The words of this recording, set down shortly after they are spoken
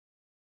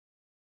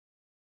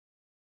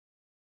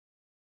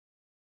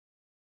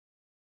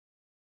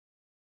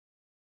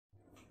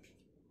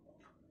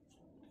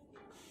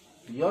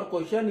Your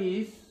question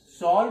is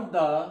solve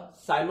the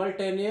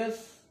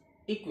simultaneous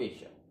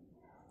equation.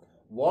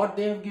 What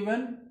they have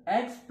given,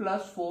 x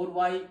plus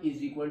 4y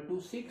is equal to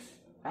 6,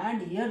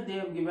 and here they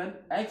have given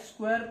x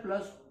square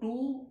plus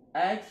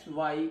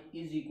 2xy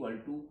is equal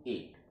to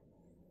 8.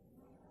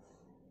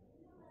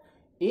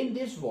 In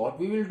this what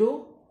we will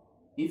do?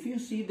 If you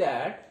see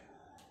that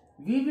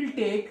we will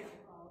take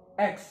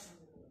x.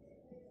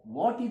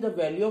 What is the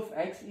value of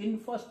x in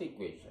first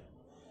equation?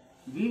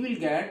 We will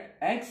get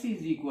x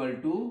is equal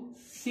to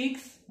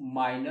 6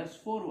 minus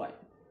 4y.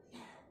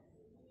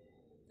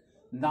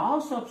 Now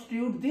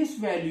substitute this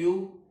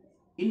value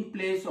in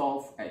place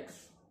of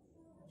x.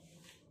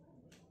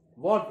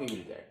 What we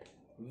will get?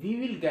 We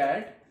will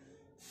get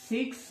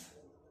 6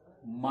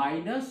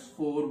 minus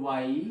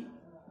 4y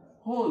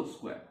whole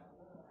square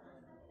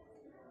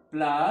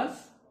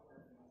plus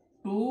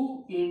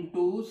 2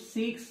 into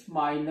 6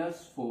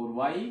 minus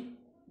 4y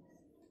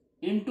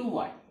into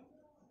y.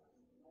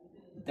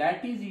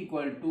 That is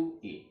equal to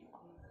 8.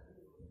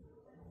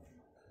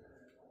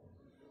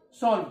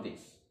 Solve this.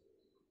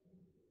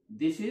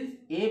 This is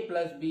a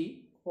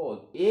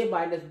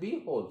minus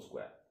b whole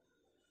square.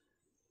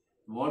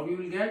 What we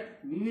will get?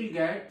 We will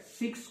get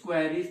 6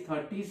 square is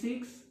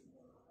 36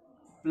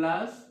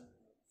 plus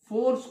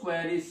 4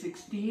 square is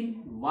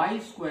 16, y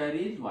square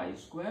is y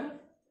square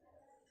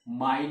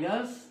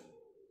minus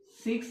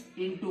 6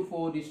 into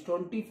 4 is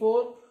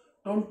 24,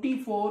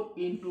 24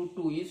 into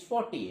 2 is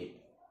 48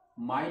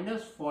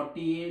 minus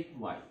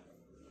 48y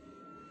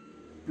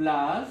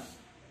plus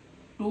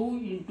 2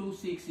 into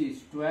 6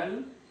 is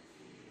 12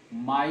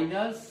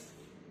 minus,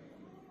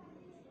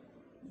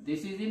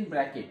 this is in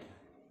bracket,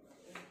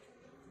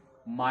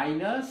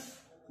 minus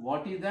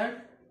what is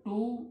that,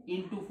 2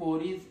 into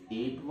 4 is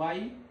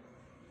 8y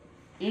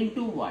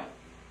into y,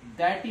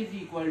 that is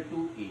equal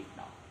to 8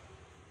 now.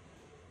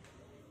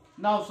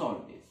 Now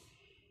solve this.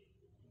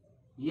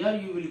 Here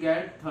you will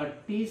get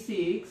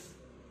 36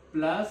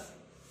 plus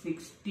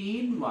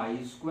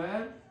 16y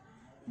square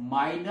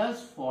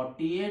minus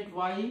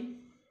 48y.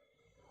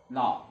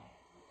 Now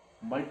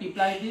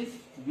multiply this,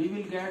 we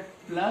will get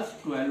plus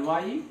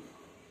 12y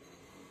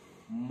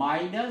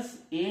minus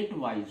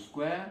 8y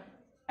square,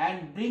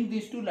 and bring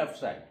this to left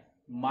side,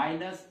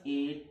 minus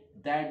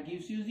 8, that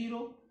gives you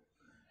 0.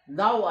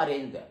 Now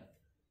arrange them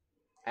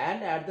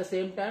and at the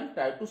same time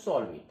try to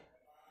solve it.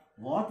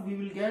 What we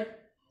will get?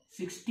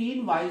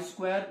 16y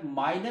square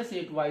minus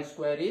 8y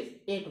square is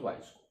 8y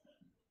square.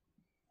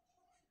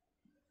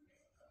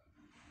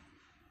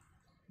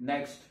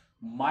 Next,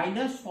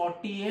 minus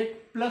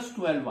 48 plus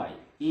 12y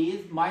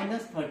is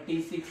minus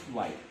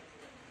 36y.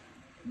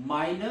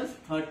 Minus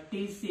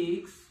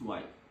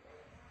 36y.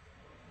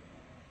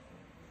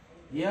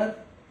 Here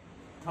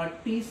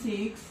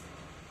 36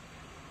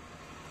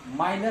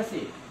 minus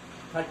 8.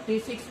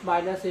 36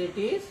 minus 8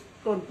 is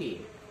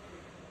 28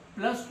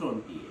 plus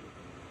 28.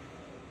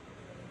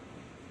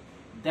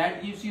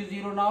 That gives you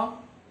 0 now.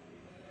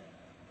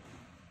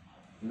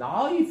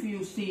 Now if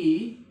you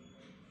see,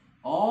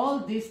 all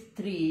these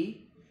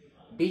 3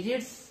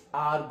 digits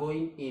are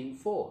going in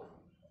 4.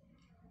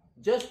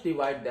 Just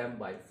divide them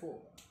by 4.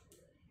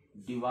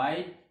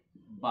 Divide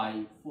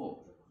by 4.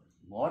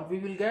 What we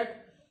will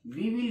get?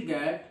 We will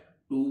get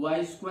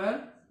 2y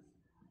square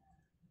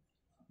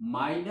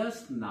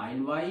minus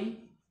 9y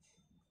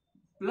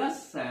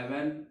plus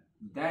 7.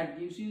 That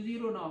gives you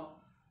 0 now.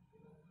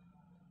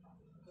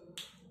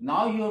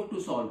 Now you have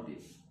to solve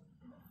this.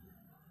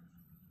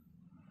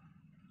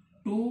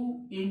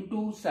 2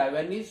 into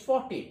 7 is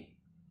 14.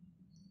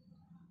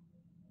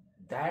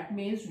 That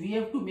means we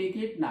have to make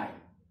it 9.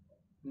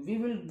 We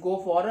will go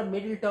for a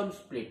middle term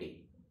splitting.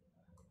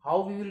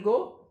 How we will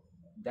go?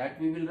 That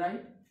we will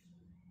write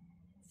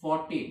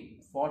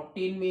 14.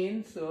 14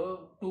 means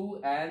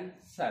 2 and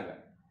 7.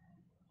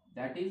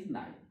 That is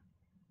 9.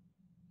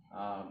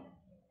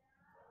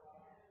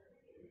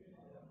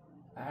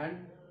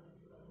 And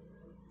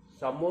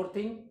some more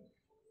thing?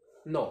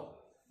 No.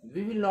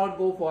 We will not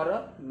go for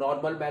a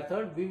normal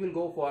method. We will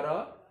go for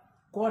a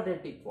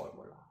quadratic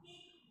formula.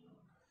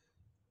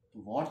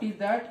 What is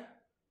that?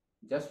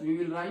 Just we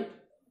will write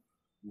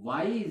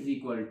y is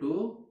equal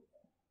to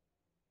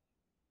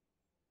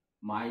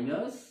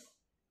minus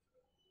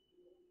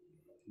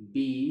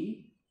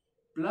b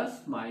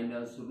plus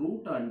minus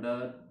root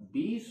under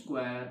b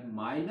square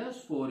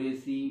minus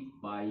 4ac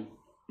by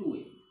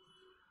 2a.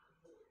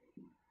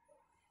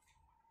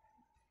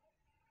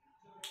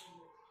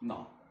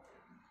 Now,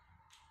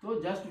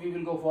 so just we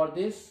will go for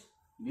this.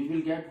 We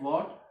will get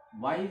what?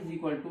 Y is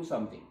equal to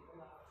something.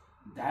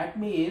 That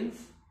means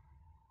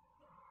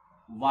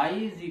y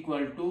is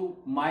equal to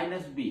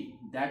minus b.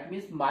 That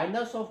means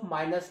minus of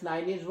minus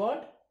 9 is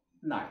what?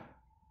 9.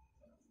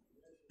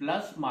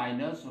 Plus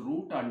minus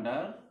root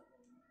under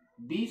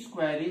b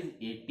square is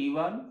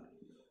 81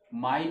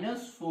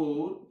 minus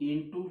 4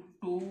 into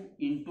 2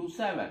 into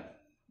 7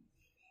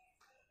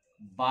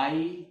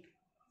 by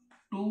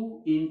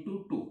 2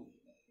 into 2.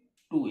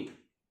 2a.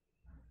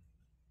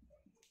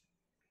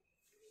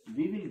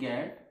 We will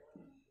get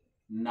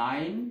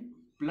 9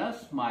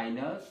 plus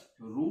minus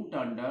root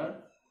under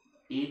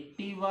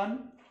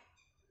 81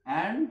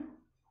 and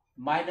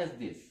minus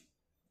this.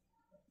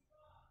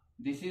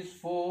 This is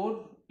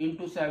 4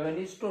 into 7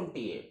 is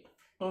 28.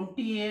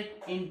 28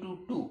 into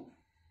 2.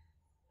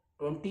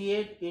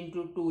 28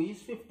 into 2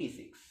 is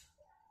 56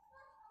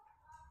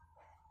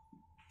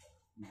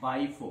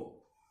 by 4.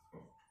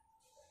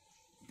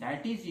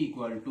 That is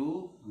equal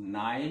to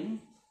 9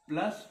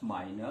 plus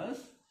minus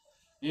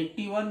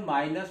 81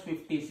 minus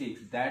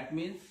 56. That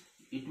means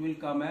it will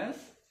come as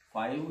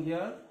 5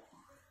 here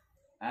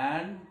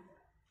and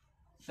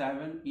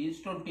 7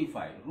 is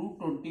 25. Root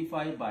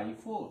 25 by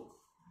 4.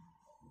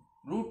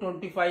 Root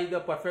 25 is the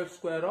perfect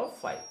square of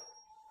 5.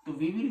 So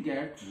we will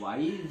get y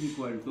is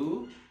equal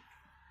to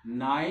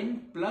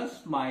 9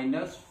 plus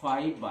minus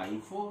 5 by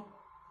 4.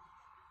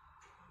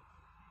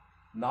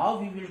 Now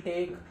we will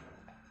take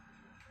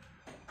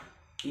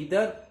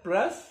either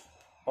plus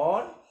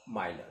or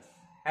minus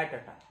at a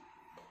time.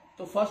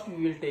 So first we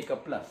will take a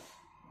plus.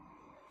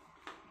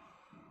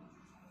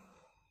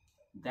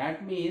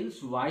 That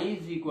means y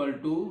is equal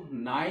to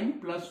 9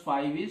 plus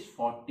 5 is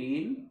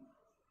 14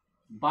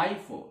 by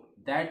 4.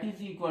 That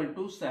is equal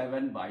to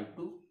 7 by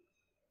 2.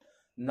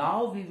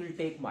 Now we will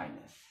take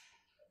minus.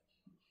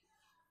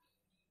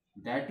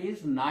 That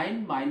is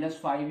 9 minus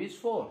 5 is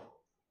 4.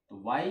 So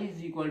y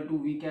is equal to,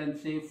 we can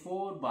say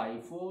 4 by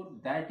 4.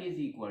 That is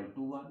equal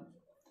to 1.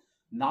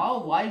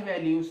 Now y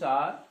values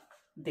are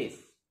this.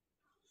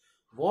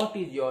 What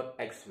is your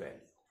x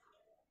value?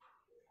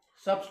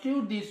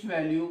 Substitute this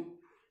value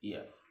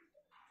here.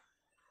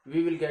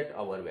 We will get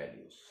our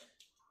values.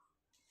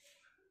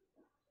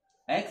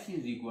 X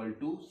is equal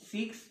to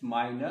 6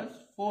 minus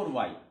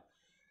 4y.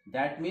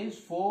 That means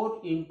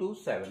 4 into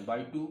 7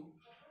 by 2.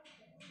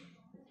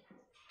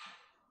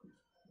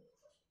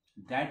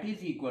 That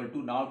is equal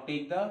to, now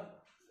take the,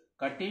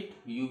 cut it,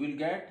 you will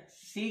get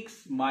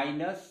 6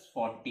 minus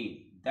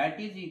 14. That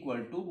is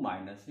equal to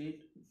minus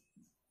 8.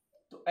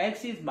 So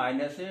x is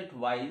minus 8,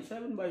 y is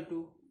 7 by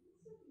 2.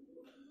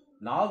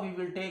 Now we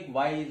will take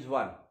y is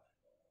 1.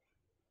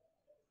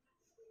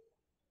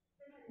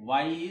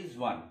 Y is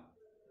 1.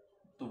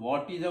 So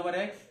what is our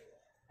x?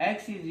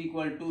 X is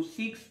equal to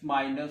 6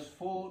 minus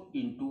 4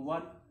 into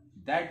 1.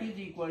 That is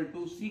equal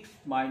to 6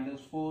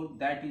 minus 4.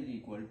 That is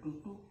equal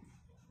to 2.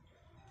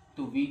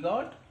 So we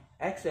got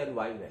x and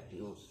y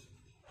values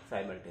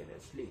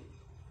simultaneously.